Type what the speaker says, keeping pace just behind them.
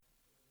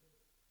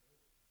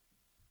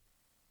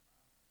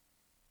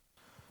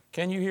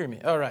Can you hear me?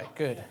 All right,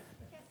 good.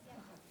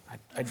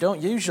 I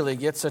don't usually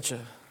get such a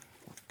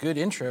good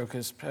intro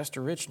because Pastor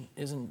Rich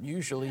isn't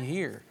usually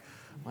here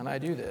when I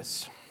do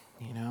this,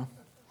 you know.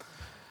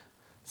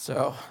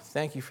 So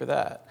thank you for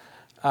that.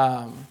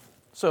 On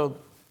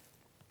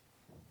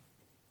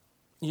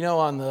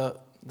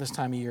this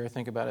time of year, I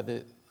think about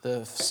it,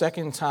 the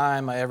second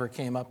time I ever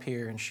came up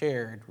here and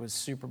shared was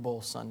Super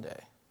Bowl Sunday,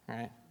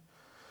 right?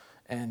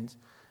 And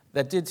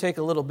that did take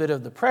a little bit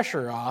of the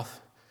pressure off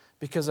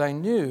because I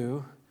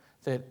knew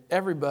that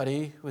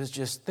everybody was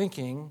just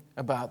thinking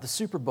about the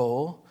Super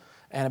Bowl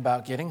and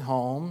about getting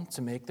home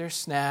to make their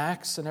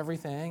snacks and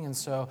everything. And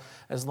so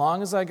as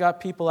long as I got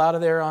people out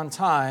of there on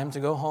time to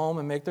go home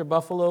and make their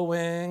buffalo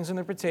wings and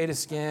their potato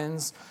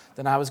skins,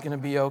 then I was going to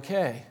be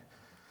okay.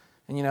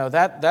 And you know,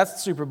 that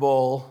Super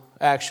Bowl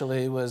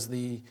actually it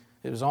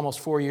was almost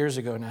 4 years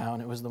ago now,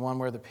 and it was the one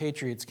where the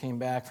Patriots came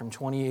back from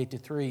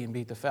 28-3 and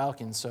beat the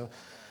Falcons. So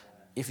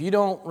if you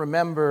don't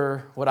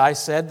remember what I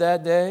said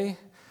that day,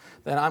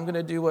 then I'm going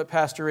to do what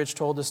Pastor Rich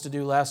told us to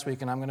do last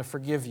week, and I'm going to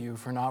forgive you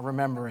for not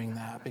remembering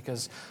that,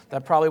 because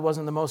that probably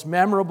wasn't the most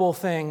memorable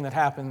thing that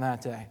happened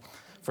that day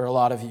for a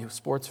lot of you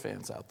sports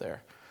fans out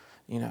there,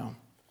 you know.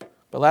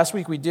 But last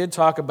week we did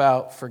talk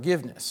about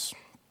forgiveness.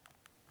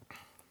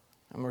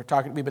 And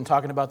we've been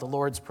talking about the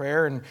Lord's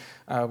Prayer, and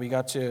we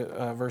got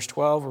to verse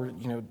 12 where,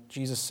 you know,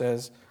 Jesus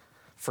says,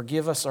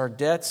 "Forgive us our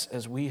debts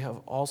as we have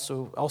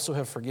also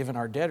have forgiven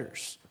our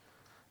debtors."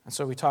 And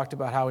so we talked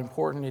about how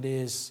important it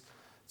is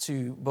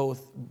to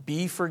both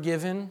be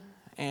forgiven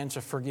and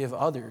to forgive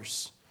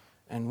others.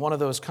 And one of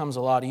those comes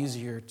a lot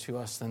easier to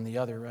us than the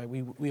other, right?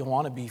 We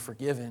want to be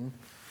forgiven.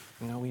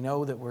 You know, we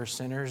know that we're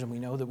sinners and we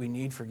know that we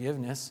need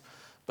forgiveness.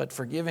 But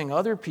forgiving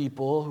other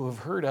people who have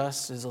hurt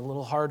us is a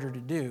little harder to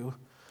do.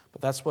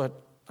 But that's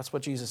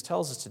what Jesus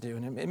tells us to do.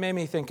 And it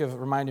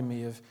reminded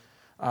me of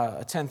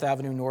a 10th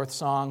Avenue North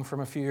song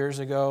from a few years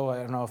ago. I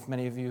don't know if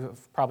many of you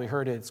have probably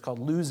heard it. It's called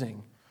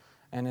 "Losing."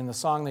 And in the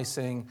song they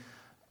sing,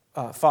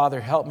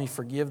 "Father, help me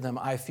forgive them.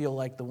 I feel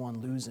like the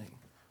one losing."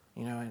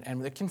 You know,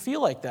 and it can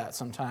feel like that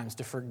sometimes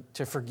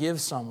to forgive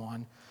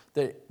someone,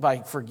 that by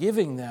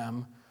forgiving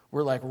them,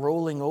 we're like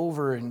rolling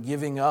over and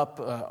giving up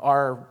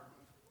our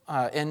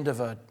end of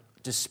a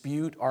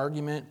dispute,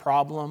 argument,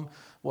 problem,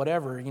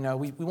 whatever. You know,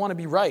 we want to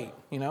be right,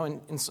 you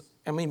know,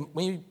 and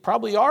we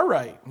probably are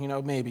right, you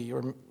know, maybe,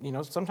 or, you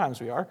know, sometimes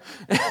we are.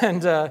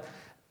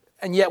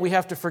 And yet we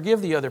have to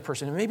forgive the other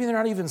person. And maybe they're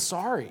not even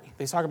sorry.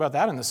 They talk about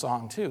that in the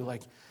song too.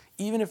 Like,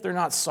 even if they're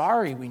not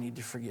sorry, we need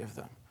to forgive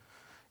them.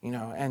 You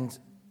know, and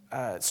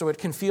so it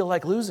can feel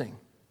like losing.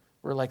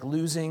 We're like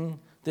losing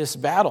this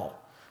battle.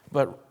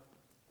 But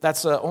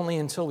that's only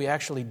until we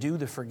actually do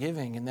the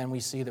forgiving, and then we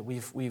see that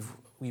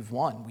we've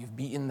won. We've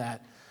beaten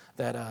that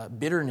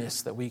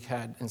bitterness that we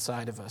had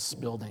inside of us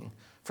building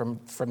from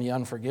the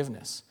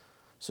unforgiveness.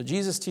 So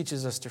Jesus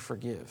teaches us to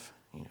forgive.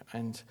 You know,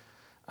 and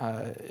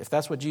if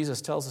that's what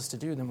Jesus tells us to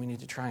do, then we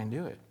need to try and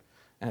do it.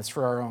 And it's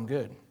for our own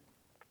good.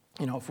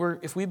 You know,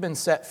 if we've been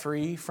set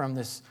free from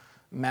this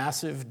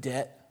massive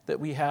debt that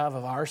we have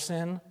of our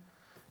sin,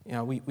 you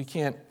know, we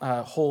can't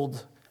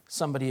hold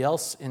somebody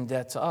else in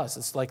debt to us.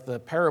 It's like the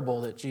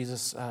parable that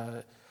Jesus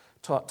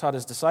taught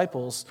his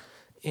disciples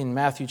in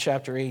Matthew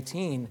chapter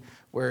 18,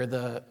 where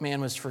the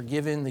man was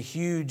forgiven the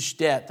huge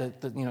debt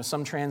that you know,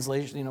 some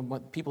translation, you know,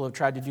 what people have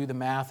tried to do the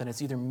math, and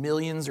it's either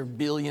millions or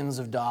billions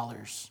of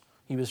dollars.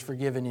 He was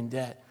forgiven in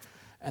debt.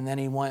 And then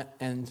he went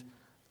and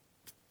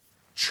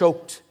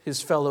choked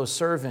his fellow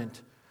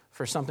servant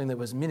for something that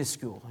was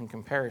minuscule in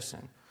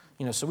comparison.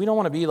 You know, so we don't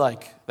want to be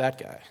like that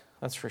guy,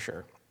 that's for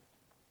sure.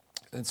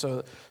 And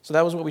so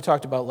that was what we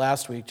talked about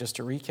last week, just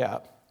to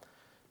recap.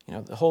 You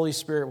know, the Holy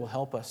Spirit will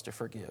help us to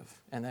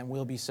forgive, and then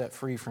we'll be set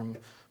free from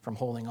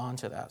holding on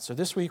to that. So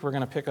this week we're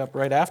going to pick up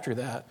right after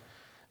that,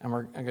 and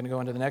we're going to go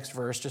into the next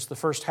verse, just the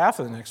first half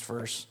of the next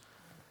verse.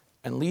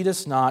 "And lead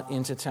us not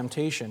into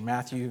temptation,"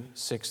 Matthew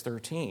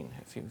 6:13.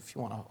 If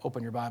you want to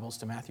open your Bibles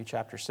to Matthew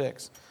chapter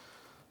 6.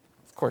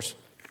 Of course,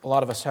 a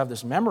lot of us have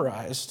this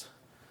memorized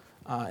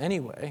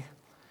anyway,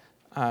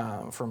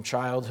 from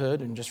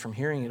childhood and just from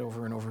hearing it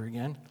over and over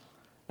again.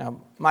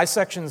 Now, my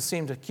sections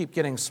seem to keep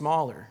getting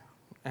smaller,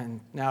 and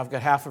now I've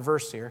got half a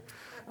verse here.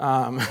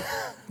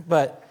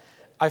 But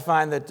I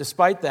find that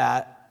despite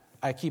that,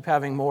 I keep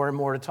having more and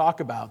more to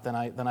talk about than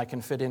I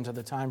can fit into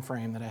the time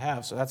frame that I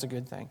have, so that's a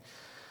good thing.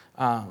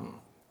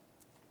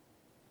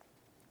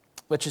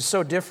 Which is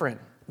so different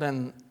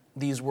than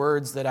these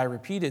words that I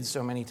repeated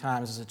so many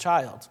times as a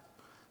child,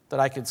 that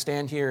I could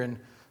stand here and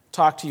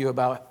talk to you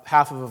about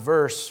half of a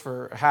verse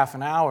for half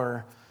an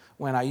hour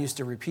when I used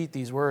to repeat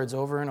these words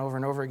over and over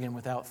and over again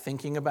without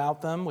thinking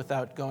about them,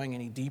 without going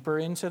any deeper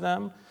into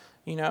them.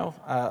 You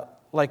know,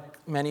 like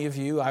many of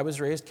you, I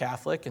was raised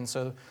Catholic, and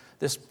so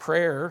this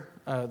prayer,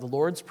 the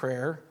Lord's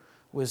Prayer,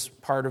 was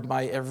part of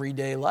my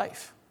everyday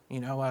life. You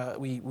know,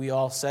 we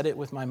all said it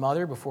with my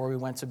mother before we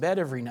went to bed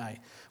every night.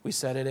 We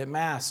said it at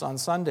Mass on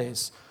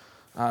Sundays.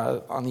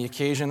 On the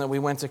occasion that we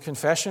went to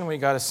confession, we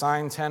got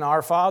assigned 10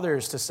 Our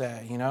Fathers to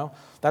say, you know.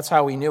 That's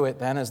how we knew it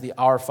then, as the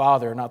Our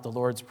Father, not the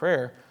Lord's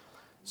Prayer.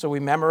 So we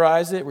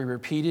memorized it, we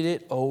repeated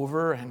it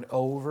over and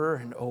over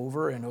and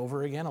over and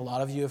over again. A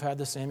lot of you have had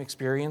the same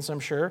experience,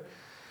 I'm sure.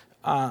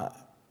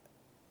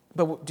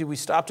 But do we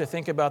stop to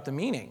think about the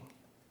meaning?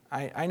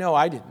 I know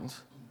I didn't.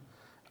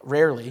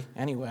 Rarely,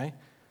 anyway.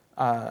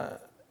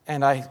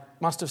 And I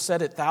must have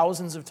said it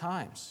thousands of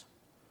times.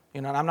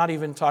 And I'm not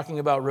even talking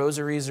about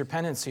rosaries or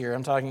penance here.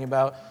 I'm talking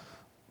about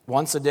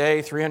once a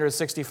day,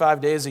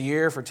 365 days a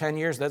year for 10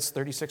 years. That's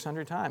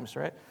 3,600 times,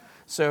 right?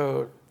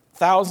 So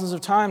thousands of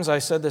times I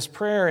said this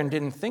prayer and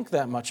didn't think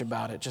that much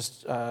about it,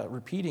 just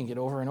repeating it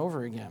over and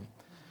over again.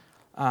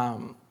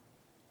 But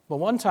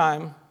one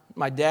time,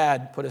 my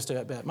dad put us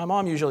to bed. My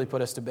mom usually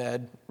put us to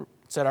bed,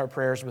 said our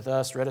prayers with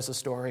us, read us a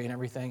story and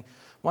everything.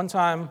 One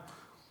time,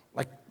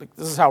 like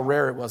this is how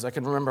rare it was. I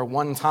can remember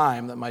one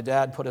time that my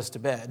dad put us to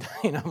bed.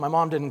 My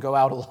mom didn't go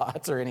out a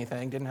lot or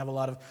anything, didn't have a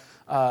lot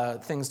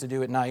of things to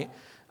do at night.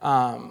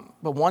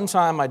 But one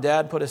time my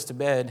dad put us to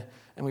bed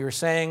and we were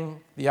saying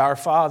the Our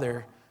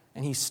Father,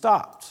 and he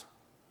stopped.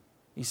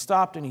 He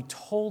stopped and he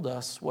told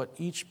us what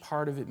each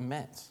part of it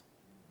meant.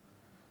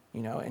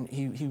 And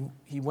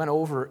he went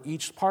over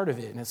each part of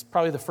it. And it's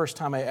probably the first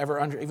time I ever,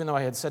 even though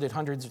I had said it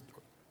hundreds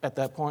at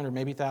that point, or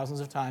maybe thousands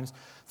of times,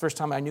 first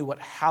time I knew what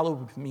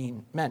hallowed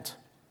meant.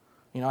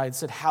 I had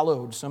said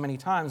hallowed so many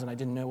times and I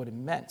didn't know what it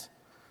meant.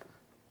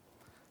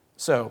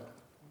 So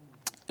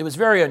it was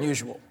very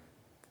unusual.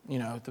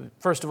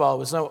 First of all, it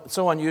was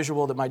so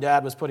unusual that my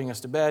dad was putting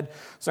us to bed.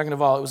 Second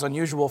of all, it was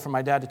unusual for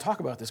my dad to talk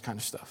about this kind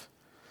of stuff.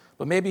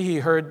 But maybe he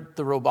heard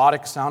the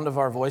robotic sound of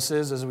our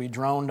voices as we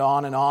droned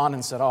on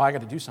and said, I got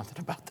to do something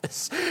about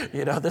this.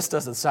 This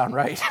doesn't sound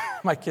right.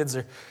 My kids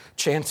are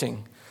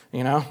chanting,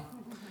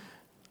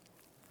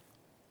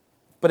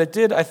 But it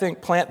did, I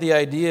think, plant the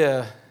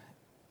idea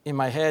in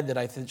my head that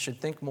I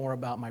should think more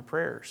about my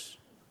prayers.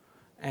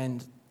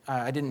 And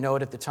I didn't know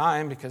it at the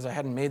time because I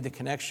hadn't made the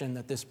connection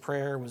that this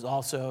prayer was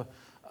also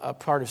a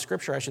part of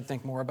Scripture. I should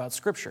think more about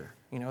Scripture.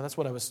 That's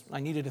what I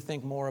needed to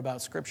think more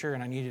about Scripture,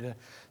 and I needed to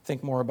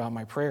think more about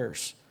my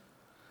prayers.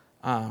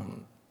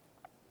 So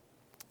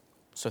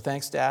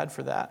thanks, Dad,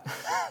 for that.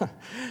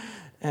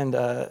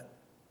 And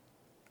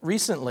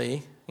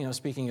recently,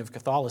 speaking of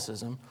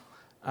Catholicism,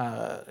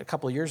 a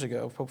couple of years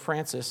ago, Pope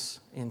Francis,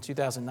 in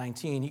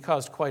 2019, he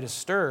caused quite a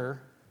stir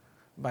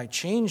by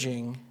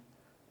changing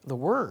the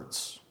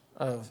words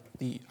of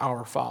the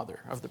Our Father,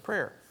 of the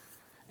prayer.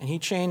 And he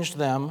changed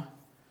them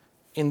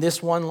in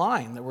this one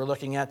line that we're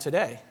looking at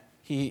today.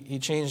 He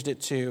changed it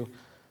to,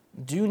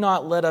 do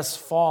not let us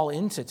fall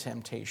into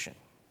temptation,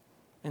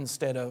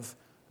 instead of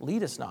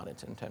lead us not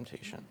into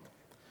temptation.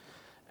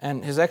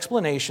 And his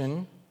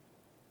explanation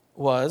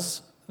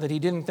was that he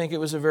didn't think it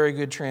was a very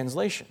good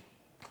translation.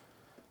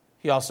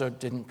 He also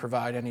didn't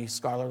provide any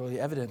scholarly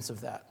evidence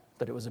of that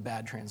it was a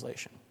bad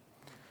translation.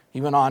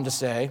 He went on to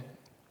say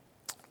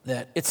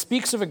that it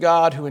speaks of a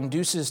God who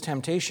induces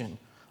temptation.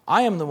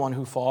 I am the one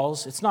who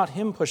falls. It's not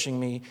him pushing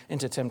me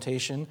into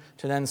temptation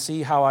to then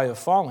see how I have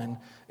fallen.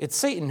 It's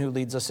Satan who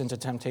leads us into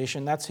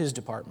temptation. That's his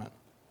department.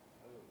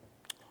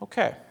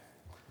 Okay.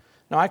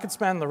 Now, I could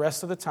spend the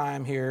rest of the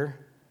time here,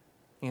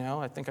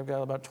 I think I've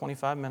got about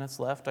 25 minutes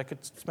left. I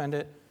could spend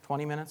it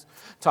 20 minutes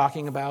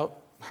talking about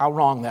how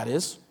wrong that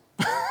is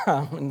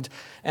and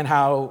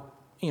how,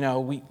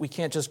 we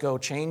can't just go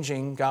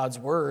changing God's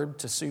word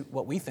to suit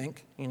what we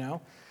think,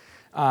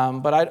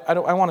 But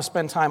I want to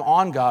spend time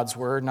on God's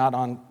word, not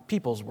on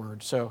people's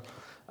word. So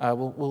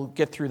we'll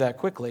get through that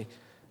quickly.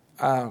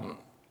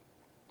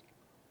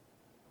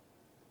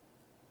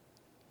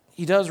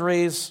 He does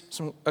raise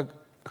a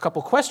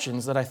couple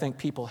questions that I think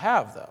people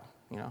have, though.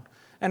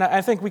 And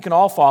I think we can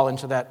all fall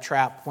into that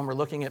trap when we're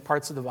looking at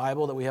parts of the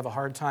Bible that we have a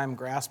hard time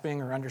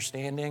grasping or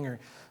understanding, or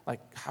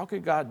like, how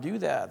could God do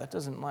that? That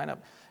doesn't line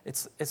up.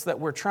 It's that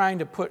we're trying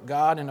to put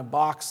God in a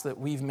box that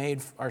we've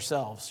made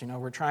ourselves.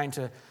 We're trying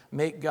to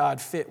make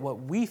God fit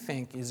what we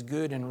think is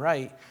good and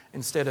right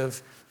instead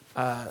of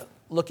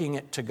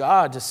looking to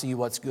God to see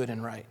what's good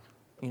and right.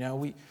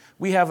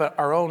 We have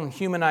our own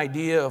human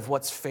idea of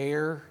what's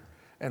fair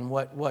and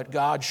what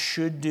God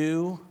should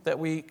do that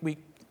we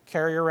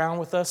carry around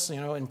with us,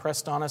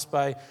 impressed on us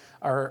by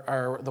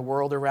the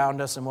world around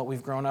us and what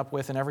we've grown up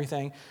with and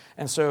everything.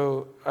 And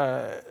so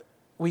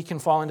we can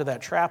fall into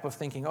that trap of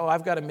thinking,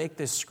 I've got to make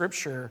this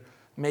scripture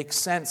make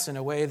sense in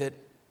a way that,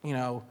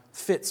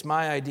 fits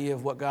my idea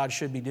of what God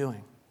should be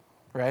doing,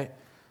 right?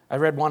 I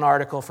read one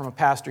article from a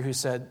pastor who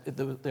said,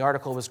 the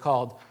article was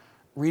called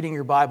Reading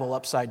Your Bible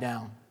Upside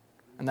Down.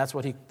 And that's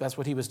what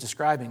he was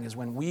describing, is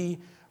when we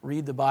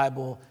read the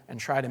Bible and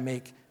try to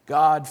make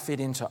God fit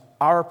into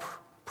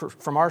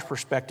from our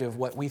perspective,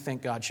 what we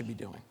think God should be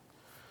doing.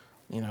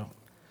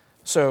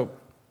 So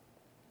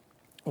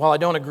while I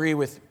don't agree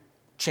with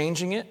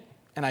changing it,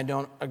 and I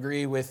don't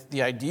agree with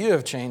the idea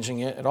of changing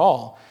it at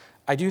all,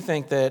 I do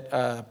think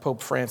that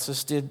Pope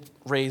Francis did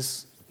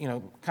raise,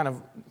 kind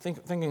of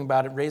thinking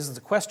about it, raises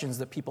the questions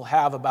that people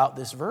have about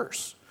this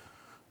verse.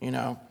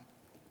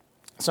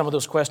 Some of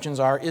those questions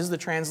are, is the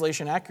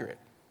translation accurate?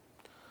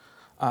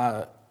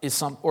 Is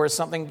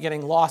something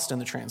getting lost in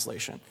the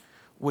translation?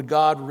 Would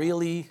God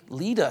really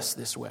lead us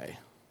this way?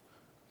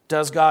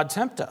 Does God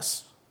tempt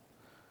us?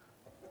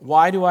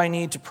 Why do I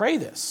need to pray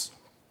this?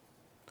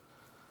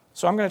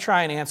 So I'm going to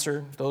try and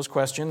answer those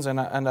questions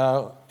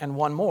and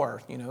one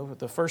more.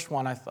 The first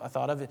one I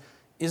thought of,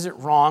 is it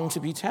wrong to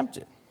be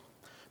tempted?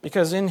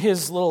 Because in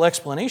his little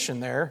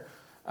explanation there,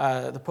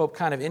 the Pope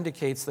kind of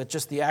indicates that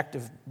just the act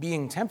of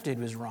being tempted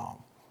was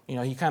wrong.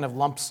 He kind of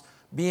lumps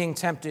being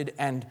tempted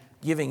and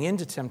giving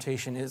into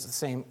temptation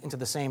into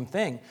the same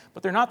thing,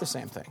 but they're not the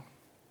same thing.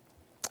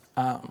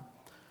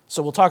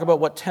 So we'll talk about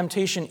what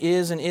temptation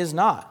is and is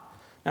not.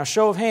 Now,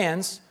 show of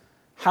hands,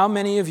 how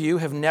many of you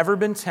have never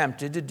been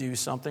tempted to do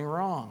something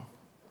wrong?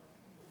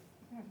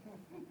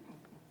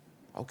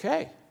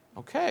 Okay.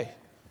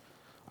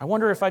 I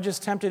wonder if I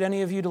just tempted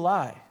any of you to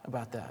lie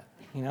about that,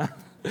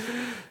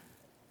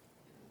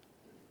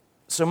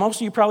 So most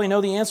of you probably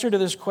know the answer to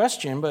this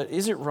question, but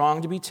is it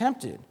wrong to be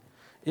tempted?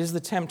 Is the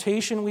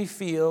temptation we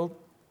feel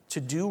to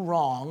do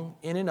wrong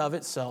in and of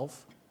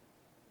itself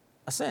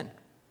a sin?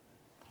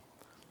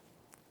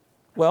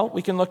 Well,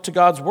 we can look to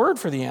God's word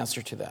for the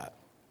answer to that.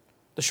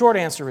 The short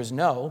answer is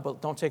no,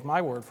 but don't take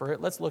my word for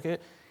it. Let's look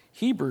at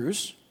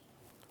Hebrews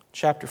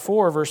chapter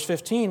 4, verse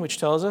 15, which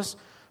tells us,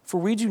 "For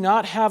we do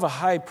not have a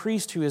high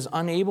priest who is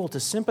unable to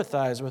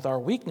sympathize with our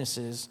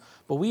weaknesses,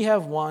 but we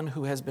have one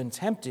who has been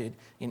tempted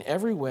in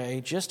every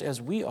way, just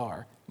as we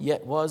are,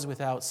 yet was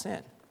without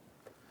sin."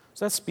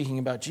 So that's speaking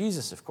about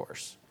Jesus, of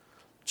course.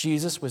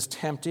 Jesus was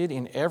tempted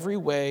in every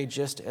way,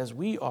 just as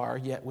we are,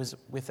 yet was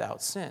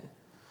without sin.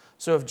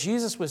 So if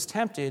Jesus was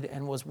tempted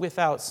and was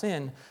without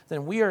sin,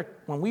 then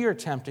when we are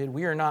tempted,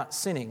 we are not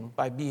sinning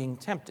by being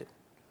tempted.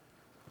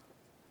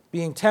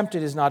 Being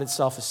tempted is not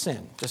itself a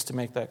sin, just to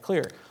make that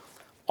clear.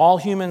 All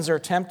humans are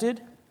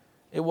tempted.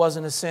 It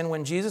wasn't a sin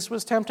when Jesus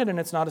was tempted, and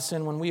it's not a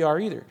sin when we are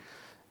either.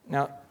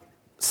 Now,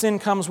 sin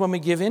comes when we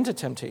give in to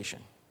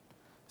temptation.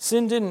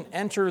 Sin didn't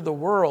enter the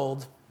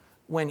world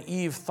when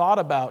Eve thought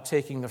about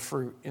taking the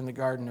fruit in the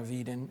Garden of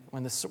Eden.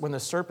 When the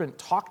serpent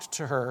talked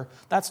to her,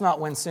 that's not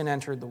when sin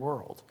entered the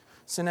world.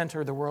 Sin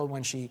entered the world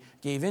when she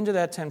gave into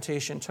that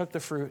temptation, took the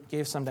fruit,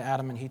 gave some to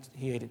Adam, and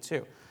he ate it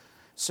too.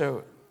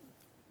 So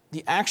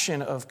the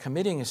action of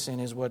committing a sin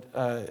is what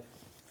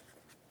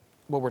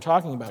we're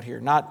talking about here,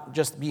 not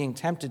just being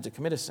tempted to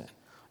commit a sin.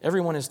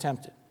 Everyone is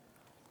tempted.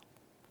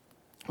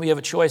 We have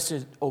a choice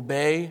to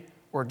obey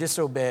or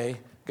disobey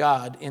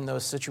God in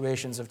those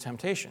situations of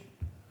temptation.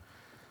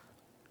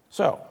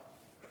 So,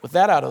 with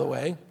that out of the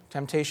way,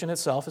 temptation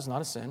itself is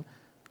not a sin.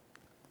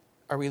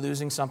 Are we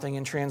losing something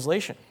in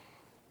translation?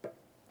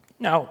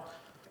 Now,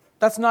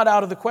 that's not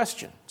out of the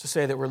question to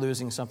say that we're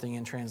losing something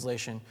in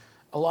translation.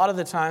 A lot of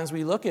the times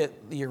we look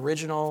at the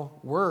original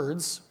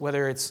words,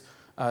 whether it's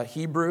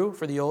Hebrew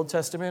for the Old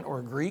Testament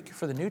or Greek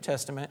for the New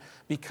Testament,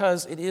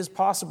 because it is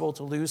possible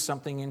to lose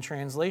something in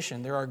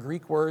translation. There are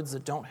Greek words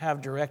that don't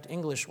have direct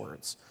English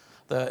words.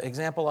 The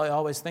example I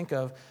always think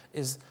of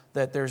is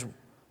that there's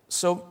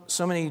so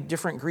many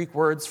different Greek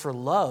words for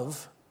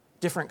love,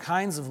 different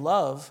kinds of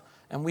love,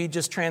 and we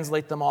just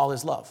translate them all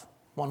as love.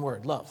 One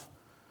word, love.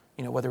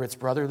 Whether it's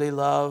brotherly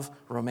love,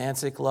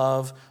 romantic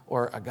love,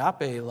 or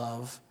agape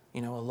love, a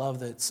love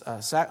that's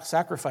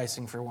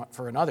sacrificing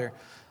for another,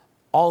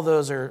 all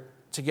those are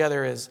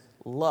together as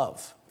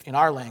love in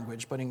our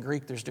language, but in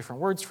Greek there's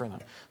different words for them.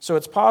 So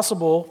it's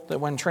possible that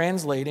when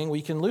translating,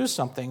 we can lose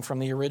something from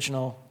the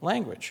original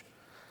language.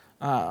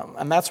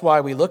 And that's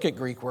why we look at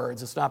Greek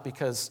words. It's not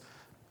because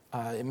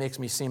it makes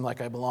me seem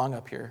like I belong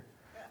up here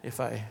if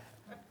I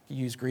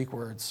use Greek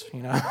words,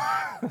 It's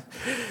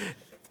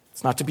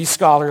not to be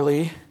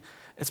scholarly.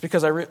 It's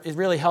because it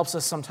really helps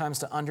us sometimes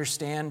to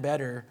understand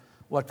better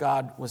what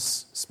God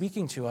was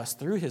speaking to us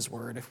through his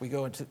word if we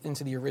go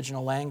into the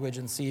original language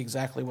and see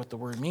exactly what the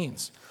word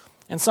means.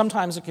 And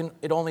sometimes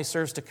it only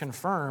serves to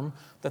confirm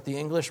that the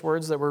English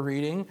words that we're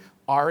reading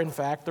are in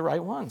fact the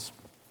right ones.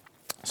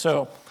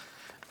 So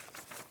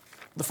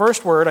the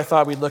first word I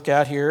thought we'd look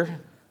at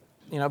here,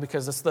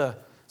 because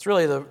it's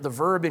really the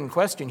verb in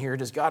question here.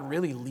 Does God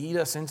really lead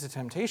us into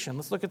temptation?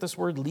 Let's look at this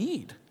word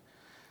lead.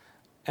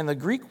 And the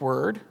Greek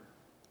word,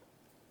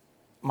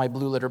 my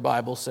Blue Letter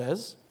Bible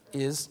says,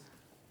 is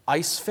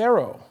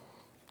eisphero.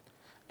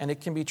 And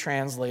it can be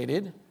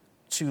translated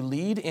to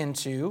lead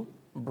into,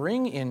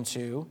 bring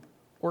into,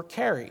 or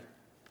carry,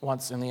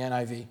 once in the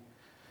NIV.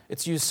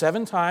 It's used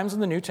 7 times in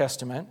the New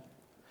Testament,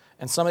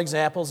 and some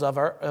examples of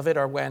it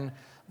are when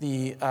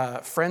the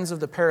friends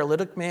of the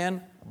paralytic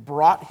man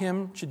brought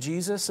him to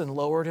Jesus and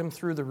lowered him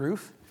through the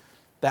roof.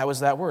 That was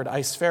that word,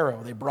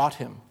 eisphero. They brought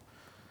him.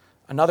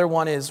 Another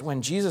one is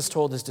when Jesus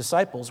told his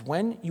disciples,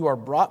 "When you are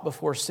brought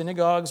before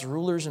synagogues,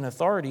 rulers, and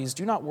authorities,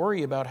 do not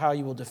worry about how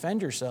you will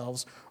defend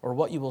yourselves or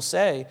what you will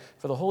say,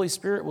 for the Holy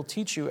Spirit will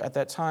teach you at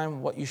that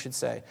time what you should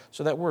say."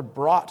 So that word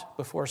brought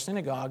before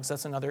synagogues,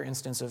 that's another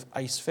instance of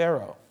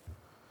eisphero.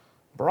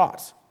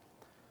 Brought.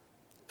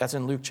 That's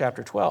in Luke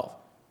chapter 12.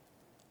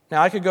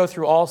 Now, I could go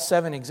through all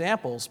 7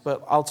 examples,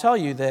 but I'll tell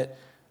you that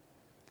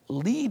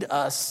lead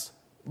us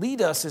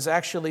Lead us is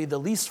actually the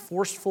least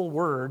forceful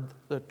word,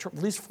 the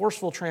least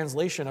forceful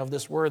translation of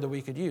this word that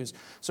we could use.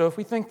 So if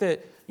we think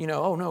that,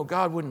 oh no,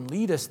 God wouldn't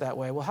lead us that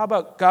way, well, how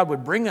about God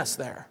would bring us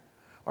there?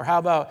 Or how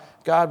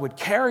about God would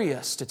carry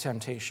us to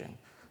temptation?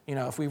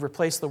 If we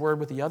replace the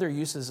word with the other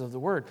uses of the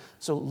word.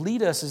 So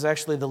lead us is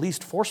actually the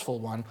least forceful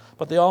one,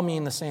 but they all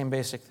mean the same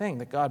basic thing,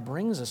 that God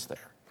brings us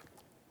there.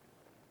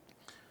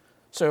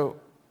 So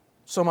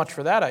much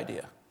for that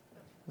idea,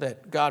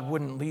 that God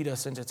wouldn't lead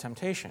us into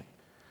temptation.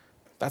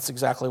 That's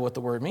exactly what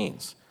the word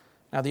means.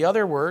 Now, the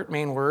other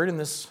main word in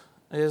this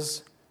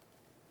is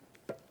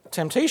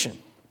temptation.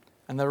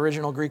 And the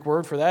original Greek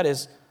word for that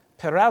is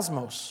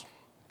perasmos.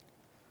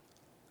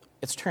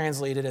 It's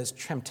translated as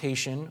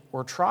temptation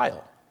or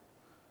trial.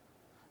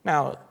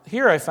 Now,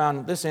 here I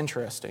found this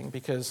interesting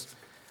because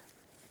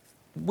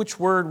which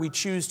word we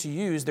choose to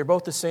use, they're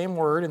both the same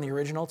word in the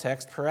original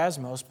text,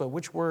 perasmos, but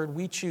which word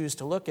we choose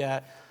to look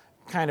at,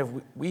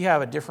 we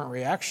have a different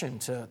reaction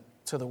to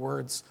the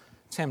words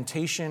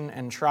temptation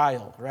and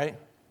trial, right?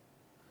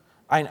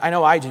 I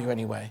know I do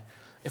anyway.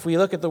 If we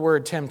look at the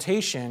word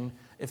temptation,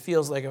 it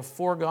feels like a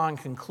foregone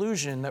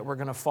conclusion that we're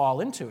going to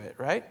fall into it,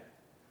 right?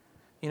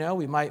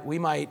 We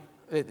might.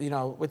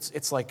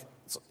 It's like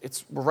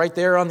we're right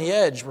there on the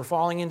edge. We're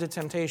falling into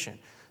temptation,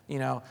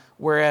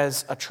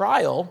 Whereas a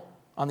trial,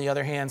 on the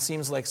other hand,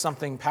 seems like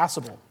something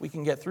passable. We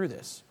can get through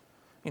this,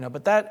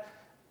 But that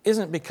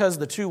isn't because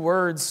the two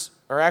words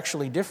are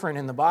actually different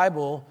in the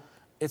Bible.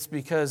 It's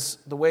because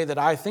the way that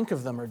I think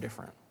of them are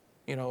different,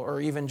 or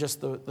even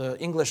just the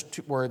English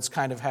words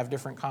kind of have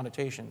different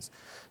connotations.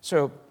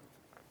 So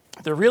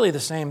they're really the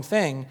same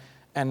thing,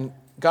 and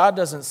God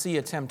doesn't see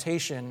a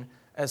temptation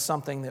as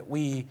something that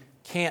we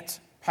can't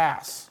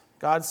pass.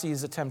 God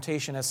sees a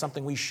temptation as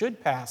something we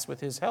should pass with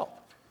his help,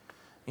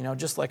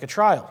 just like a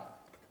trial.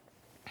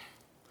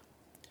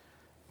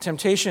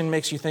 Temptation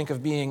makes you think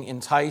of being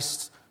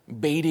enticed,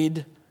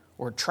 baited,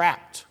 or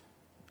trapped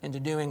into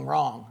doing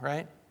wrong,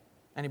 right?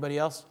 Anybody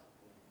else?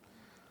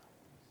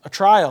 A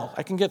trial.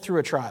 I can get through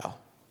a trial.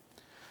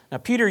 Now,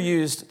 Peter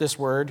used this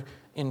word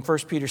in 1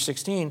 Peter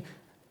 16.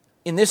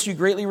 In this you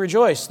greatly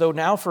rejoice, though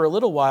now for a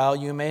little while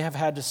you may have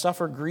had to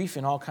suffer grief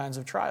in all kinds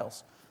of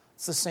trials.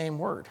 It's the same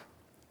word,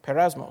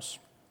 perasmos.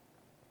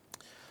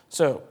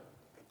 So,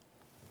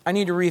 I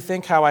need to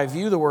rethink how I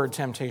view the word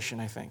temptation,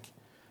 I think,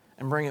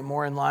 and bring it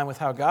more in line with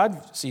how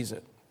God sees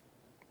it.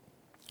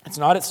 It's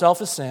not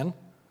itself a sin.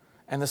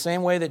 And the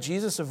same way that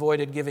Jesus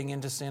avoided giving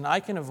into sin, I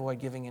can avoid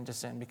giving into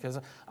sin because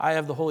I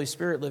have the Holy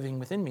Spirit living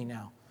within me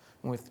now.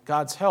 And with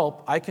God's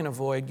help, I can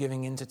avoid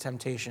giving into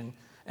temptation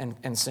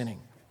and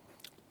sinning.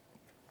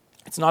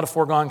 It's not a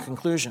foregone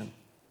conclusion.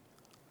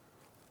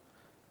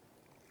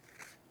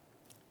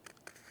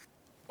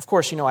 Of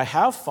course, I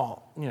have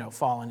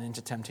fallen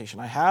into temptation.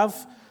 I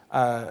have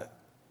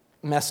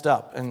messed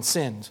up and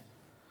sinned.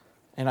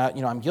 And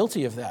I'm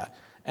guilty of that.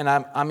 And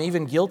I'm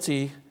even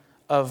guilty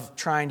of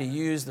trying to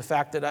use the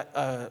fact that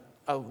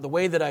the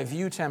way that I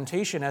view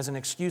temptation as an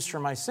excuse for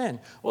my sin.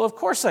 Well, of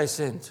course I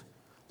sinned.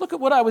 Look at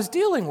what I was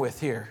dealing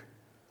with here.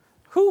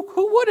 Who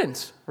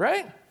wouldn't,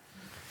 right?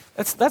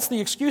 That's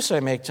the excuse I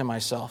make to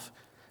myself.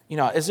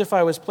 As if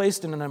I was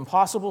placed in an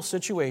impossible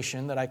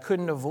situation that I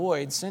couldn't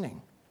avoid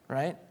sinning,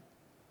 right?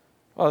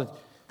 Well,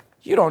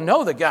 you don't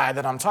know the guy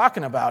that I'm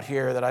talking about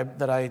here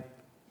that I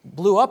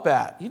blew up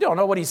at. You don't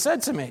know what he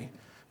said to me.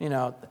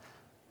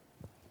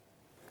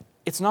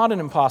 It's not an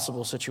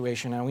impossible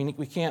situation, and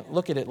we can't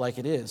look at it like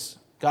it is.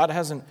 God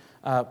hasn't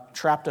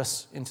trapped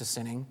us into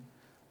sinning,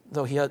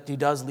 though he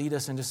does lead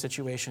us into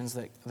situations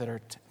that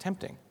are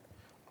tempting.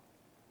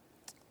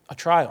 A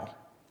trial.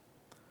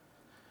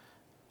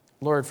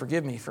 Lord,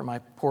 forgive me for my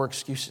poor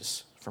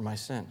excuses for my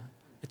sin.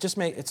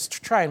 It's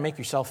to try and make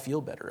yourself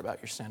feel better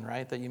about your sin,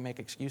 right? That you make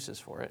excuses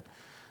for it.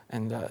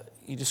 And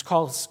you just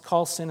call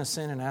sin a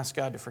sin and ask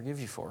God to forgive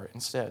you for it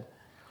instead.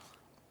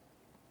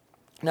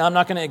 Now, I'm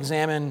not going to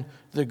examine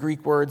the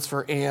Greek words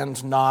for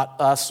and, not,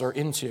 us, or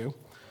into.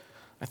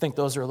 I think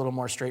those are a little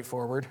more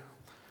straightforward.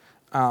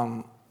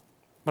 But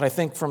I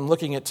think from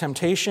looking at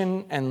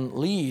temptation and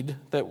lead,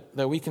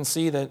 that we can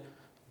see that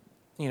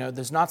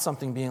there's not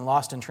something being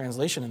lost in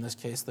translation in this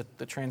case.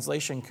 The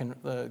translation,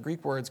 the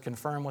Greek words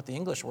confirm what the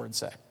English words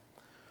say.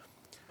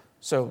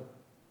 So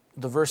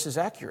the verse is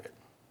accurate.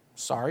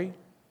 Sorry,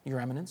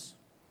 Your Eminence,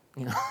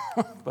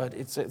 but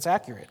it's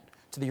accurate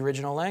to the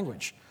original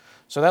language.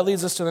 So that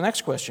leads us to the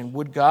next question.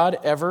 Would God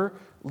ever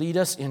lead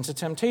us into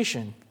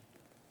temptation?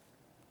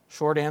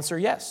 Short answer,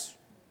 yes.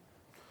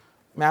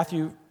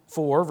 Matthew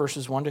 4,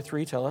 verses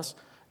 1-3 tell us,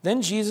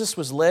 Then Jesus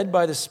was led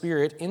by the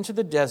Spirit into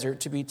the desert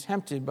to be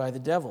tempted by the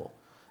devil.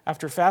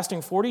 After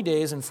fasting 40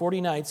 days and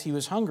 40 nights, he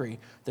was hungry.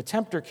 The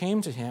tempter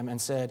came to him and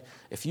said,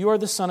 If you are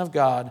the Son of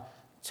God,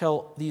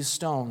 tell these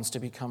stones to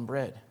become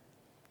bread.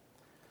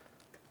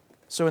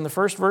 So in the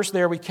first verse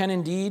there, we can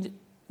indeed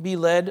be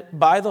led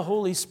by the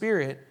Holy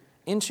Spirit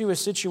into a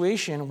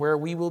situation where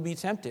we will be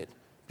tempted,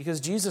 because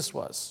Jesus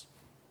was.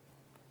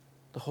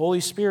 The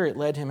Holy Spirit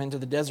led him into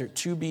the desert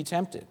to be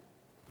tempted.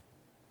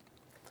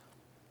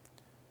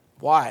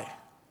 Why?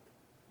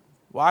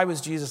 Why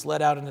was Jesus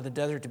led out into the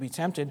desert to be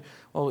tempted?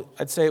 Well,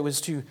 I'd say it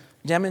was to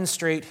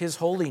demonstrate his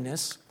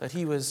holiness, that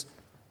he was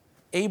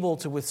able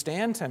to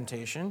withstand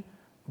temptation,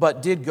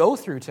 but did go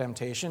through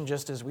temptation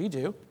just as we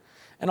do,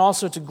 and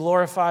also to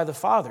glorify the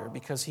Father,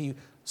 because he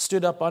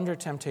stood up under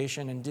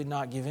temptation and did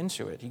not give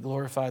into it. He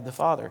glorified the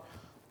Father.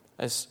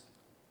 As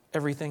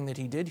everything that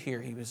he did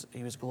here, he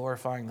was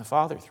glorifying the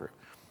Father through.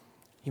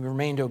 He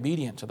remained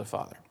obedient to the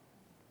Father.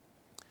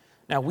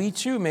 Now, we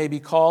too may be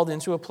called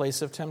into a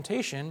place of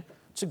temptation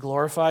to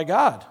glorify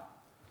God.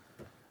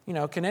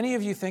 Can any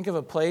of you think of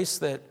a place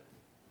that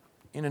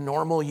in a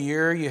normal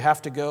year you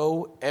have to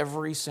go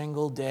every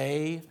single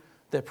day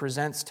that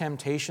presents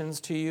temptations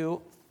to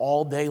you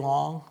all day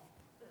long?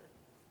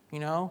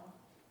 A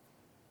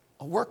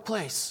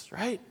workplace,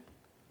 right?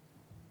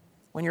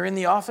 When you're in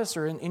the office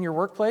or in your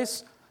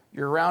workplace,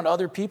 you're around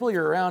other people,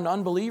 you're around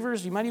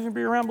unbelievers, you might even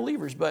be around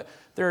believers, but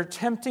there are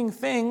tempting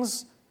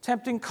things,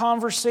 tempting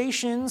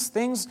conversations,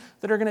 things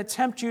that are going to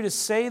tempt you to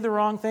say the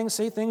wrong things,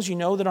 say things you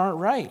know that aren't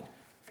right.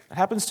 It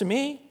happens to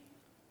me.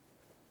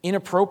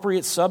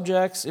 Inappropriate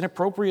subjects,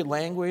 inappropriate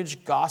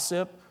language,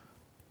 gossip,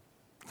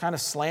 kind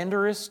of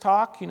slanderous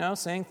talk,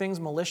 saying things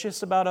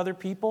malicious about other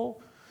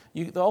people.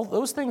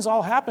 Those things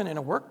all happen in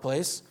a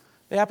workplace.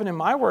 They happen in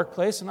my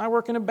workplace, and I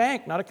work in a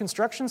bank, not a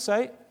construction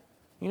site.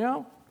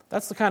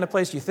 That's the kind of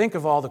place you think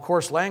of all the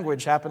coarse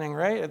language happening,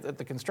 right, at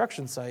the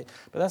construction site.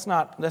 But that's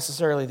not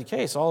necessarily the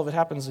case. All of it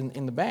happens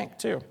in the bank,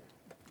 too.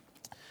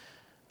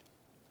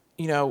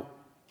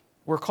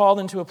 We're called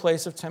into a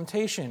place of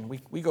temptation.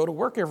 We go to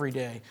work every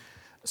day.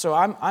 So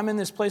I'm in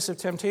this place of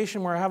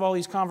temptation where I have all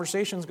these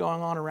conversations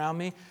going on around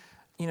me,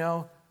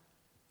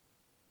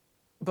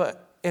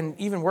 and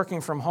even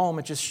working from home,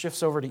 it just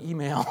shifts over to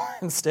email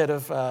instead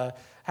of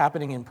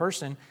happening in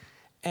person.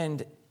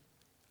 And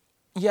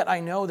yet I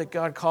know that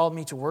God called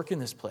me to work in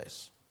this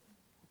place.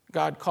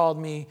 God called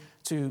me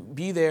to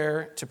be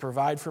there, to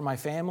provide for my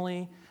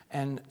family,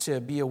 and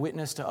to be a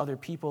witness to other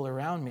people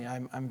around me.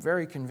 I'm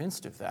very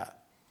convinced of that.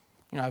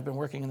 I've been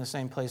working in the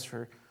same place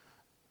for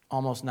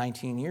almost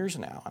 19 years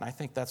now, and I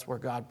think that's where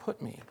God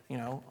put me,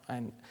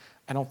 and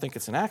I don't think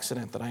it's an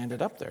accident that I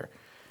ended up there.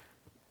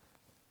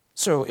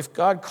 So if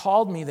God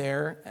called me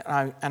there,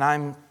 and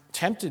I'm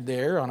tempted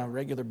there on a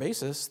regular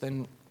basis,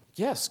 then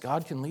yes,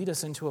 God can lead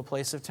us into a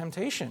place of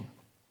temptation.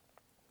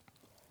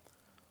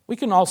 We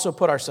can also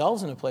put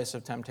ourselves in a place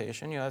of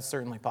temptation. That's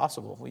certainly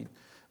possible.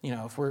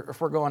 If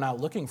we're going out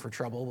looking for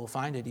trouble, we'll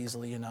find it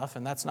easily enough,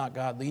 and that's not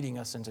God leading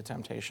us into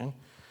temptation.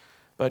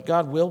 But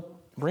God will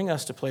bring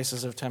us to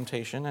places of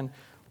temptation, and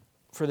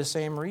for the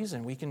same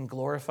reason, we can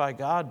glorify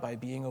God by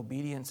being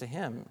obedient to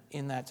him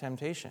in that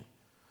temptation.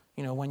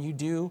 When you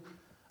do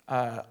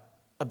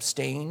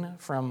abstain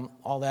from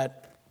all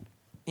that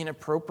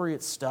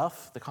inappropriate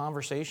stuff, the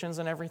conversations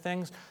and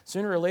everything,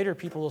 sooner or later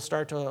people will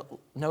start to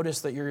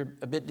notice that you're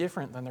a bit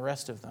different than the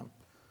rest of them.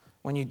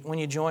 When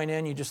you join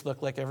in, you just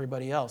look like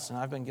everybody else, and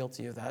I've been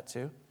guilty of that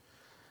too.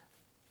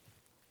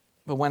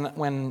 But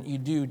when you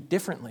do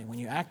differently, when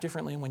you act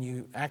differently, when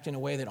you act in a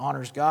way that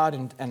honors God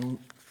and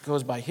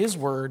goes by his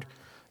word,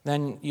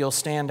 then you'll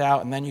stand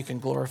out, and then you can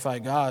glorify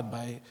God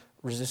by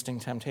resisting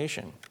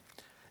temptation.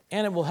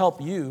 And it will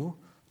help you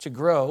to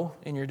grow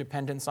in your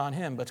dependence on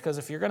him. Because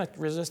if you're going to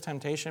resist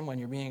temptation when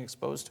you're being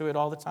exposed to it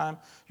all the time,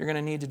 you're going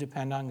to need to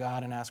depend on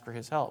God and ask for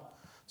his help.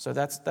 So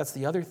that's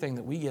the other thing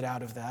that we get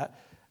out of that,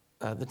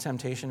 the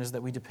temptation, is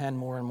that we depend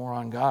more and more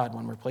on God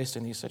when we're placed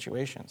in these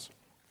situations.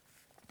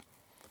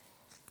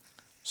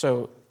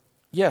 So,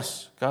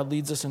 yes, God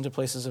leads us into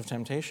places of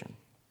temptation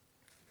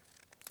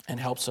and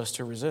helps us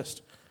to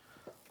resist.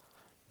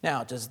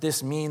 Now, does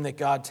this mean that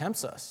God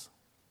tempts us?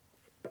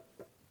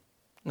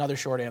 Another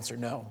short answer,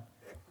 no.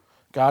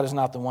 God is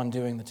not the one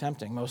doing the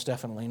tempting, most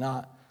definitely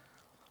not.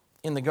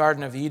 In the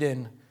Garden of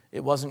Eden,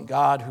 it wasn't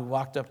God who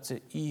walked up to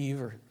Eve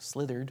or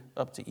slithered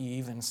up to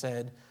Eve and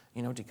said,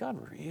 did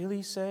God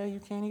really say you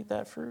can't eat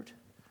that fruit?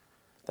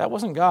 That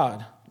wasn't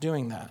God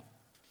doing that.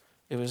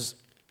 It was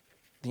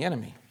the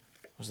enemy.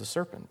 It was the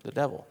serpent, the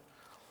devil,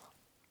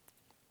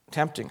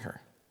 tempting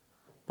her.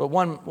 But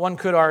one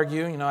could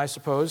argue, I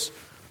suppose,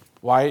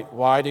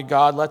 why did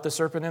God let the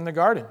serpent in the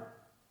garden?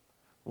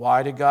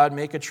 Why did God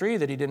make a tree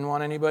that he didn't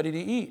want anybody to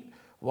eat?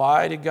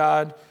 Why did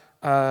God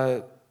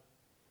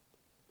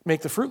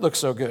make the fruit look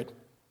so good?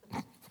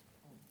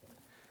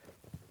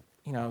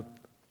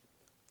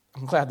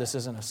 I'm glad this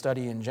isn't a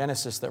study in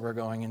Genesis that we're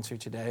going into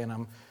today,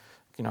 and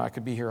I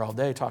could be here all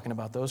day talking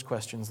about those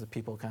questions that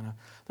people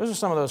those are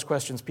some of those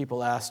questions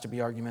people ask to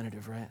be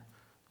argumentative, right?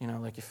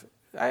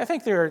 I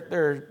think there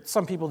are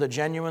some people that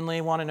genuinely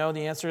want to know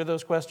the answer to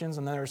those questions,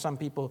 and then there are some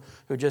people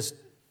who just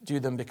do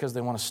them because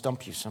they want to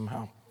stump you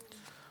somehow.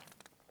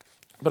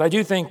 But I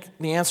do think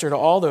the answer to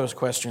all those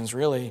questions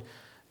really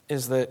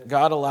is that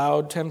God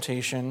allowed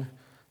temptation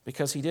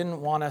because he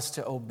didn't want us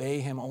to obey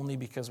him only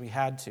because we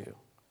had to.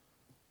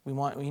 He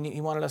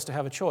wanted us to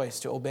have a choice,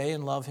 to obey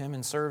and love him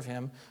and serve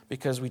him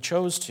because we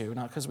chose to,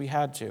 not because we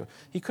had to.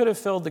 He could have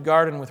filled the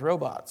garden with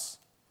robots,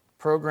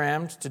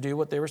 programmed to do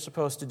what they were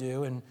supposed to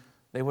do, and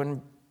they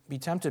wouldn't be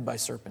tempted by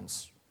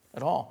serpents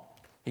at all.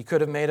 He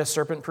could have made a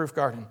serpent-proof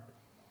garden.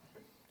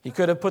 He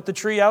could have put the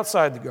tree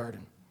outside the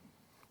garden.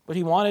 But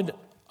he wanted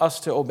us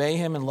to obey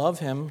him and love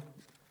him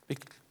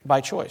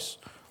by choice.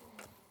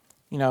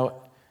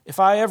 If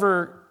I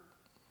ever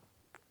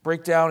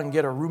break down and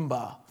get a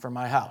Roomba for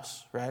my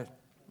house, right?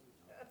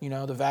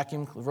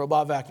 The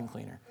robot vacuum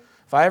cleaner.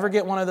 If I ever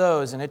get one of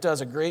those and it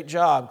does a great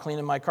job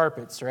cleaning my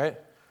carpets, right?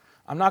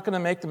 I'm not going to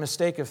make the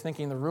mistake of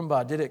thinking the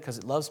Roomba did it because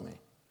it loves me,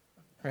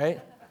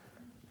 right?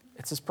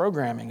 It's his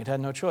programming. It had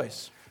no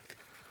choice.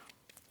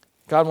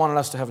 God wanted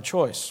us to have a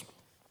choice.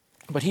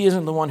 But he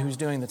isn't the one who's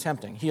doing the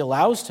tempting. He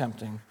allows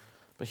tempting,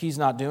 but he's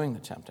not doing the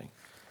tempting.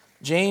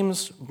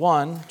 James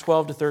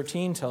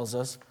 1:12-13 tells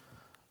us,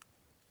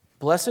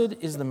 "Blessed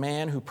is the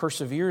man who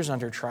perseveres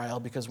under trial,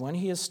 because when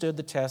he has stood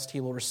the test, he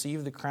will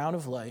receive the crown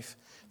of life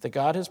that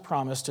God has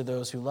promised to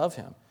those who love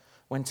him.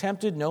 When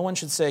tempted, no one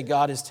should say,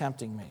 'God is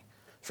tempting me.'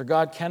 For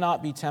God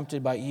cannot be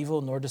tempted by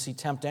evil, nor does he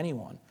tempt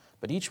anyone.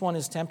 But each one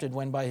is tempted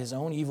when by his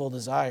own evil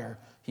desire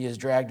he is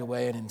dragged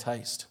away and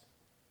enticed."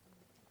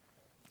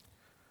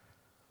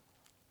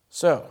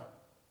 So,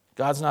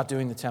 God's not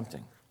doing the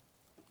tempting.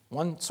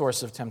 One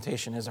source of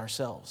temptation is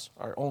ourselves,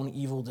 our own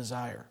evil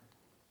desire.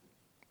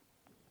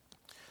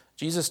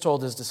 Jesus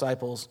told his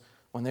disciples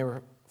when they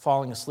were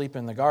falling asleep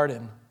in the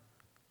garden,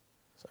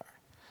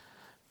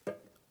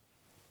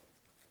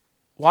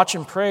 "Watch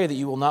and pray that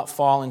you will not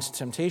fall into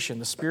temptation.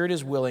 The spirit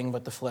is willing,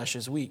 but the flesh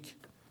is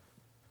weak."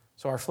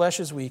 So our flesh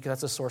is weak.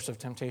 That's a source of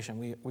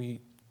temptation.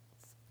 We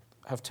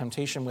have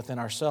temptation within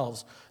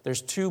ourselves.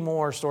 There's two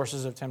more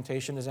sources of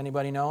temptation. Does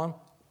anybody know them?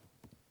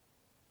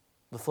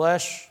 The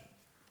flesh,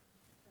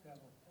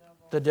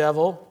 the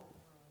devil,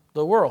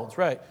 the world,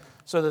 right?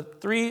 So the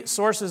three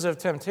sources of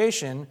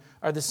temptation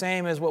are the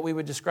same as what we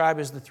would describe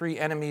as the three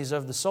enemies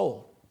of the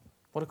soul.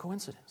 What a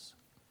coincidence,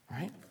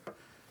 right?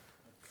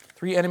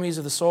 Three enemies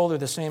of the soul are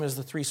the same as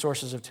the three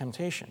sources of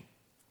temptation.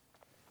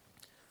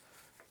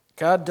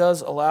 God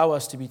does allow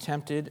us to be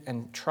tempted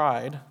and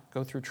tried,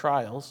 go through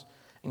trials,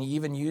 and he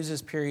even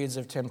uses periods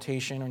of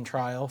temptation and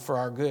trial for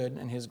our good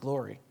and his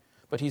glory,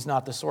 but he's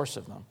not the source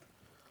of them.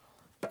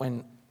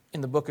 When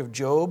in the book of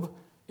Job,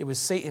 it was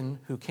Satan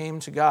who came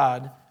to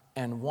God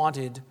and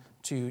wanted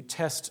to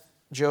test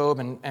Job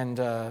and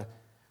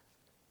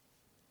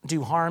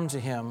do harm to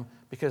him,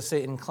 because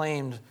Satan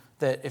claimed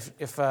that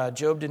if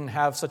Job didn't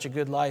have such a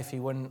good life, he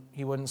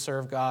wouldn't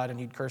serve God and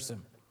he'd curse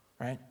him,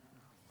 right?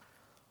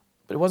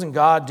 But it wasn't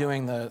God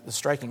doing the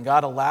striking.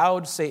 God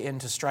allowed Satan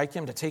to strike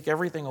him, to take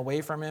everything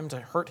away from him, to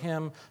hurt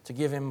him, to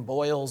give him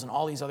boils and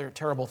all these other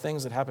terrible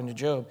things that happened to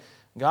Job.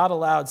 God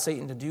allowed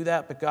Satan to do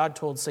that, but God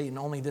told Satan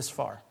only this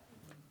far.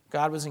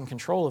 God was in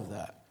control of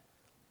that.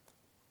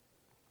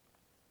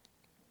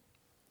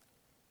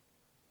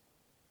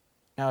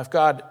 Now, if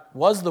God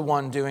was the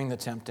one doing the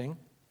tempting,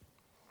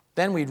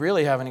 then we'd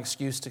really have an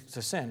excuse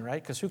to sin,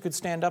 right? Because who could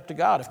stand up to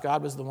God if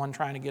God was the one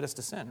trying to get us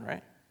to sin,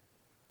 right?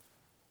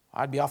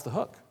 I'd be off the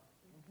hook.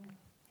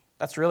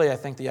 That's really, I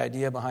think, the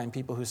idea behind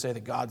people who say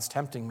that God's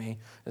tempting me,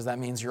 is that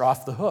means you're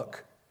off the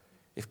hook.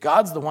 If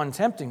God's the one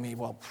tempting me,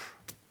 well,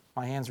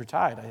 my hands are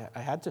tied. I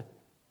had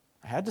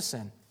to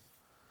sin.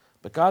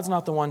 But God's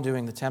not the one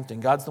doing the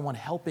tempting. God's the one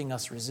helping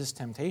us resist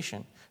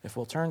temptation if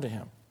we'll turn to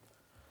him.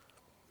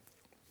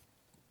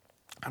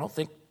 I don't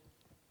think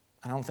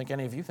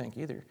any of you think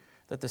either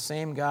that the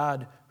same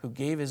God who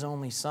gave his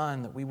only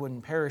son that we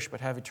wouldn't perish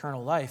but have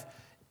eternal life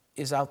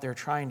is out there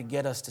trying to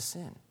get us to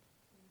sin,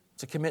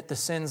 to commit the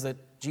sins that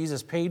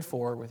Jesus paid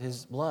for with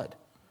his blood.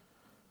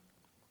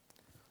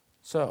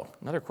 So,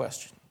 another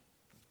question.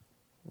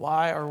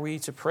 Why are we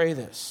to pray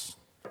this?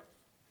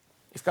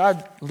 If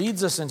God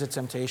leads us into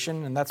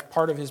temptation, and that's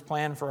part of his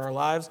plan for our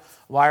lives,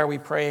 why are we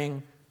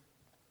praying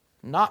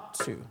not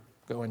to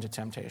go into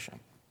temptation?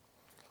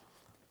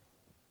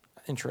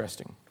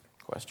 Interesting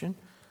question.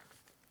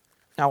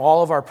 Now,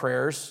 all of our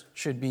prayers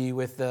should be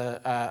with the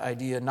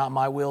idea, not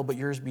my will, but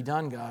yours be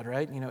done, God,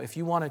 right? If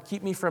you want to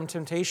keep me from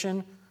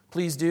temptation,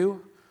 please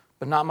do,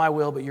 but not my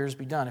will, but yours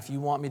be done. If you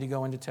want me to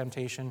go into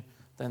temptation,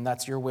 then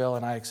that's your will,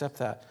 and I accept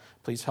that.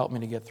 Please help me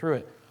to get through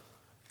it.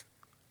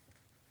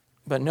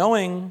 But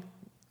knowing,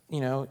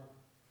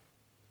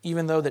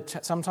 even though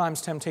that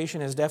sometimes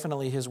temptation is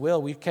definitely his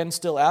will, we can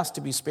still ask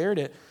to be spared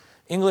it.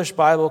 English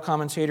Bible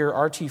commentator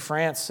R.T.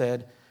 France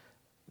said,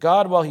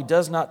 "God, while he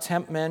does not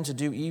tempt men to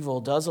do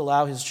evil, does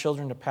allow his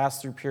children to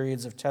pass through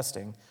periods of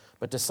testing.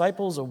 But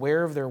disciples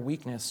aware of their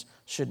weakness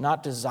should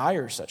not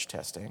desire such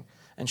testing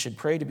and should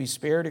pray to be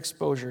spared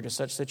exposure to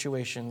such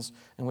situations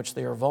in which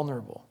they are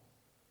vulnerable."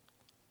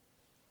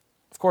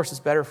 Of course, it's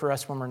better for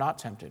us when we're not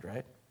tempted,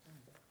 right?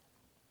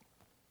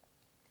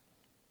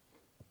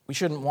 We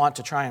shouldn't want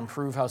to try and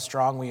prove how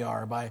strong we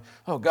are by,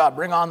 "Oh, God,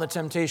 bring on the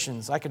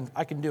temptations. I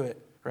can do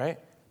it," right?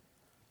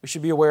 We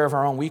should be aware of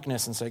our own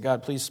weakness and say,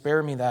 "God, please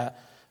spare me that."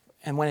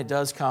 And when it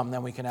does come,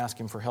 then we can ask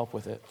him for help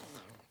with it.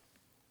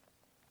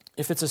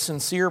 If it's a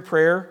sincere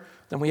prayer,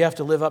 then we have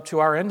to live up to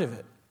our end of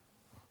it.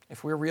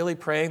 If we're really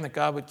praying that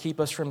God would keep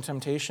us from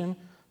temptation,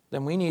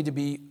 then we need to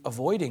be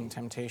avoiding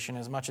temptation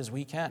as much as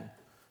we can.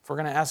 If we're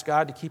going to ask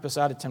God to keep us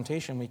out of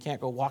temptation, we can't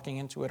go walking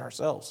into it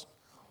ourselves.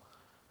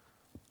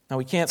 Now,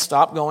 we can't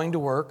stop going to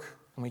work,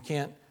 and we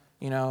can't,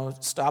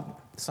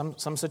 stop.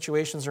 Some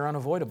situations are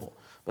unavoidable.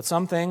 But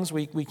some things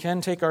we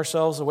can take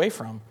ourselves away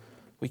from.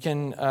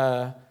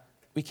 I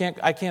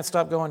can't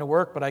stop going to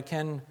work, but I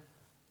can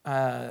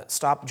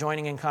stop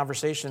joining in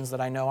conversations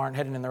that I know aren't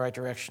heading in the right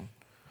direction.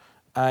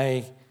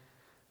 I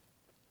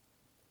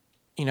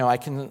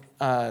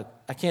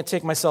can't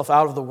take myself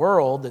out of the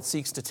world that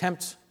seeks to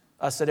tempt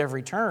us at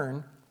every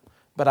turn,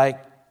 but I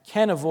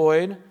can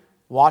avoid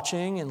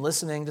watching and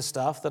listening to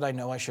stuff that I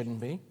know I shouldn't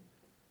be,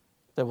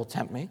 that will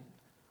tempt me.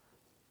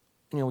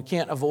 We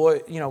can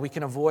avoid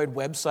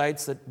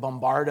websites that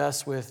bombard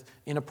us with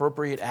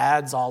inappropriate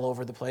ads all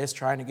over the place,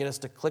 trying to get us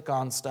to click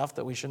on stuff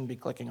that we shouldn't be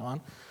clicking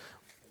on.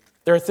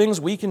 There are things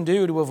we can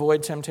do to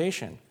avoid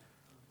temptation.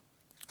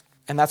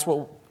 And that's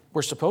what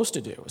we're supposed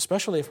to do,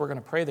 especially if we're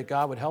going to pray that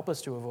God would help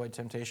us to avoid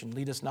temptation,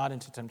 lead us not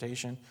into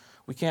temptation.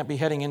 We can't be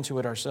heading into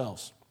it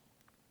ourselves.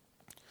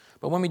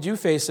 But when we do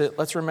face it,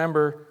 let's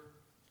remember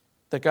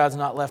that God's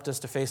not left us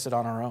to face it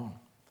on our own.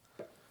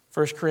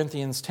 1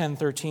 Corinthians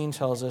 10:13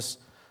 tells us,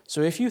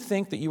 "So if you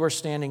think that you are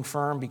standing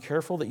firm, be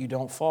careful that you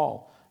don't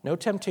fall. No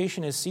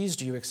temptation has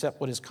seized you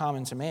except what is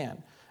common to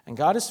man. And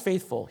God is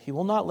faithful. He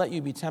will not let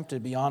you be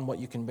tempted beyond what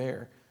you can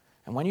bear.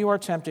 And when you are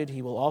tempted,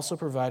 he will also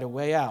provide a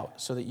way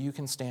out so that you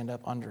can stand up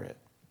under it."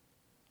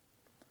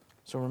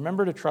 So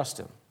remember to trust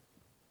him.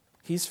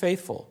 He's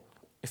faithful.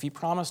 If he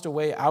promised a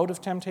way out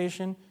of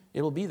temptation,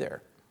 it will be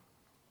there.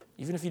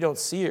 Even if you don't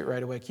see it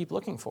right away, keep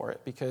looking for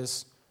it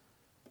because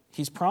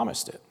he's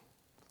promised it.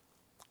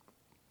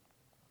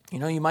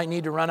 You might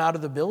need to run out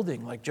of the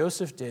building like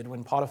Joseph did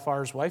when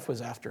Potiphar's wife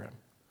was after him.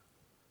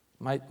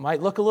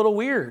 Might look a little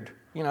weird,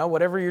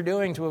 whatever you're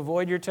doing to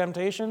avoid your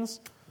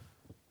temptations.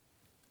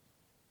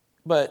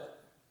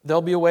 But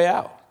there'll be a way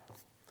out.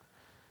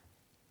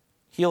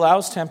 He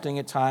allows tempting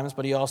at times,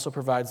 but he also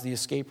provides the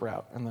escape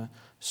route and the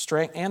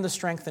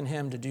strength in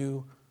him to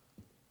do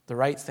the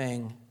right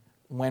thing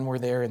when we're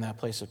there in that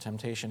place of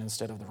temptation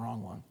instead of the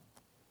wrong one,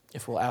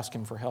 if we'll ask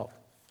him for help.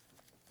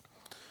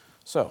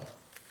 So,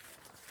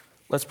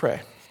 let's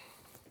pray.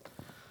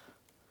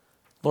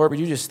 Lord, would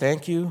you just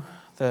thank you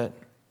that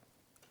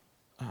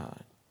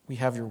we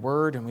have your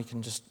word and we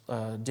can just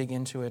dig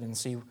into it and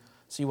see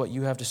what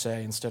you have to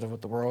say instead of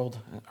what the world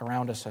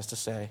around us has to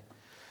say.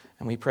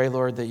 And we pray,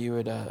 Lord, that you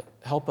would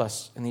help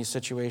us in these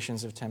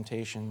situations of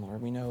temptation.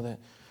 Lord, we know that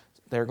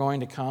they're going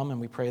to come, and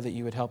we pray that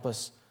you would help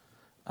us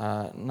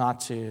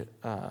not to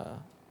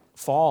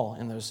fall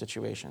in those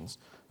situations.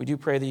 We do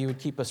pray that you would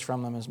keep us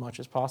from them as much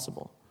as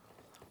possible.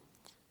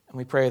 And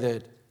we pray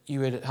that you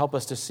would help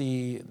us to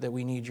see that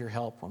we need your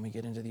help when we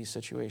get into these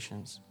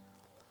situations.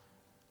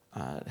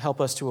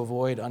 Help us to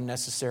avoid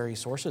unnecessary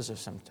sources of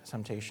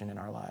temptation in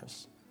our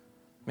lives.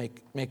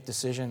 Make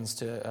decisions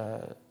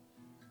to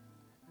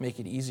make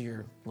it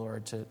easier,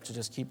 Lord, to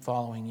just keep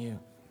following you.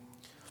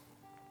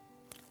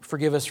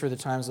 Forgive us for the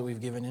times that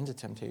we've given into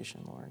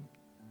temptation, Lord.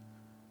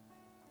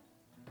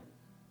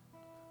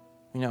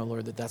 We know,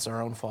 Lord, that that's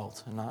our own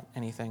fault and not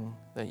anything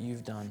that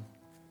you've done.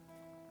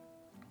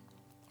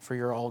 For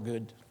you're all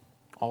good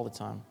all the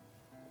time.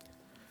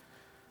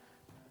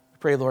 We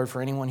pray, Lord,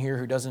 for anyone here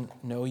who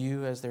doesn't know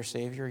you as their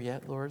Savior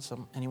yet, Lord,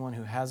 anyone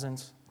who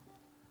hasn't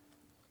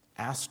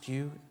asked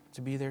you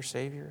to be their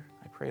Savior.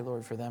 I pray,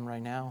 Lord, for them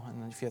right now.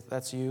 And if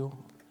that's you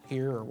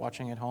here or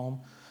watching at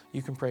home,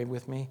 you can pray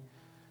with me.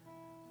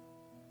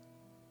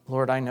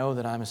 Lord, I know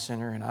that I'm a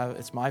sinner and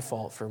it's my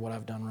fault for what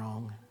I've done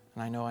wrong.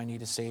 And I know I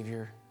need a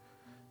Savior.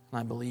 And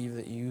I believe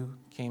that you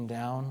came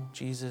down,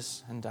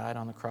 Jesus, and died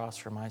on the cross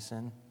for my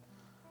sin.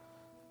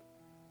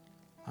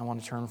 I want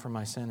to turn from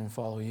my sin and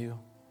follow you.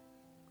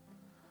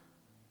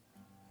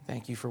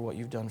 Thank you for what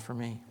you've done for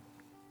me.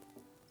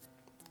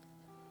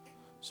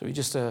 So we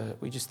just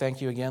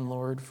thank you again,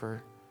 Lord,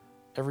 for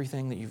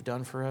everything that you've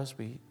done for us.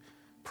 We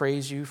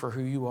praise you for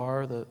who you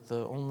are, the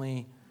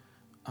only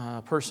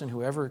person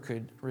who ever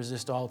could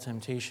resist all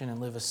temptation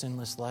and live a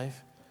sinless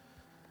life.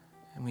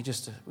 And we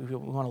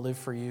want to live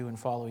for you and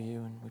follow you,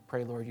 and we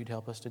pray, Lord, you'd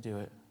help us to do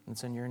it. And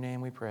it's in your name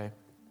we pray.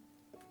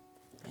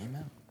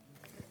 Amen.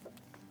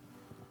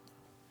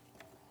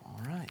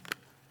 All right.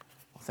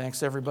 Well,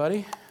 thanks,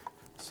 everybody.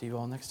 See you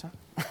all next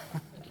time.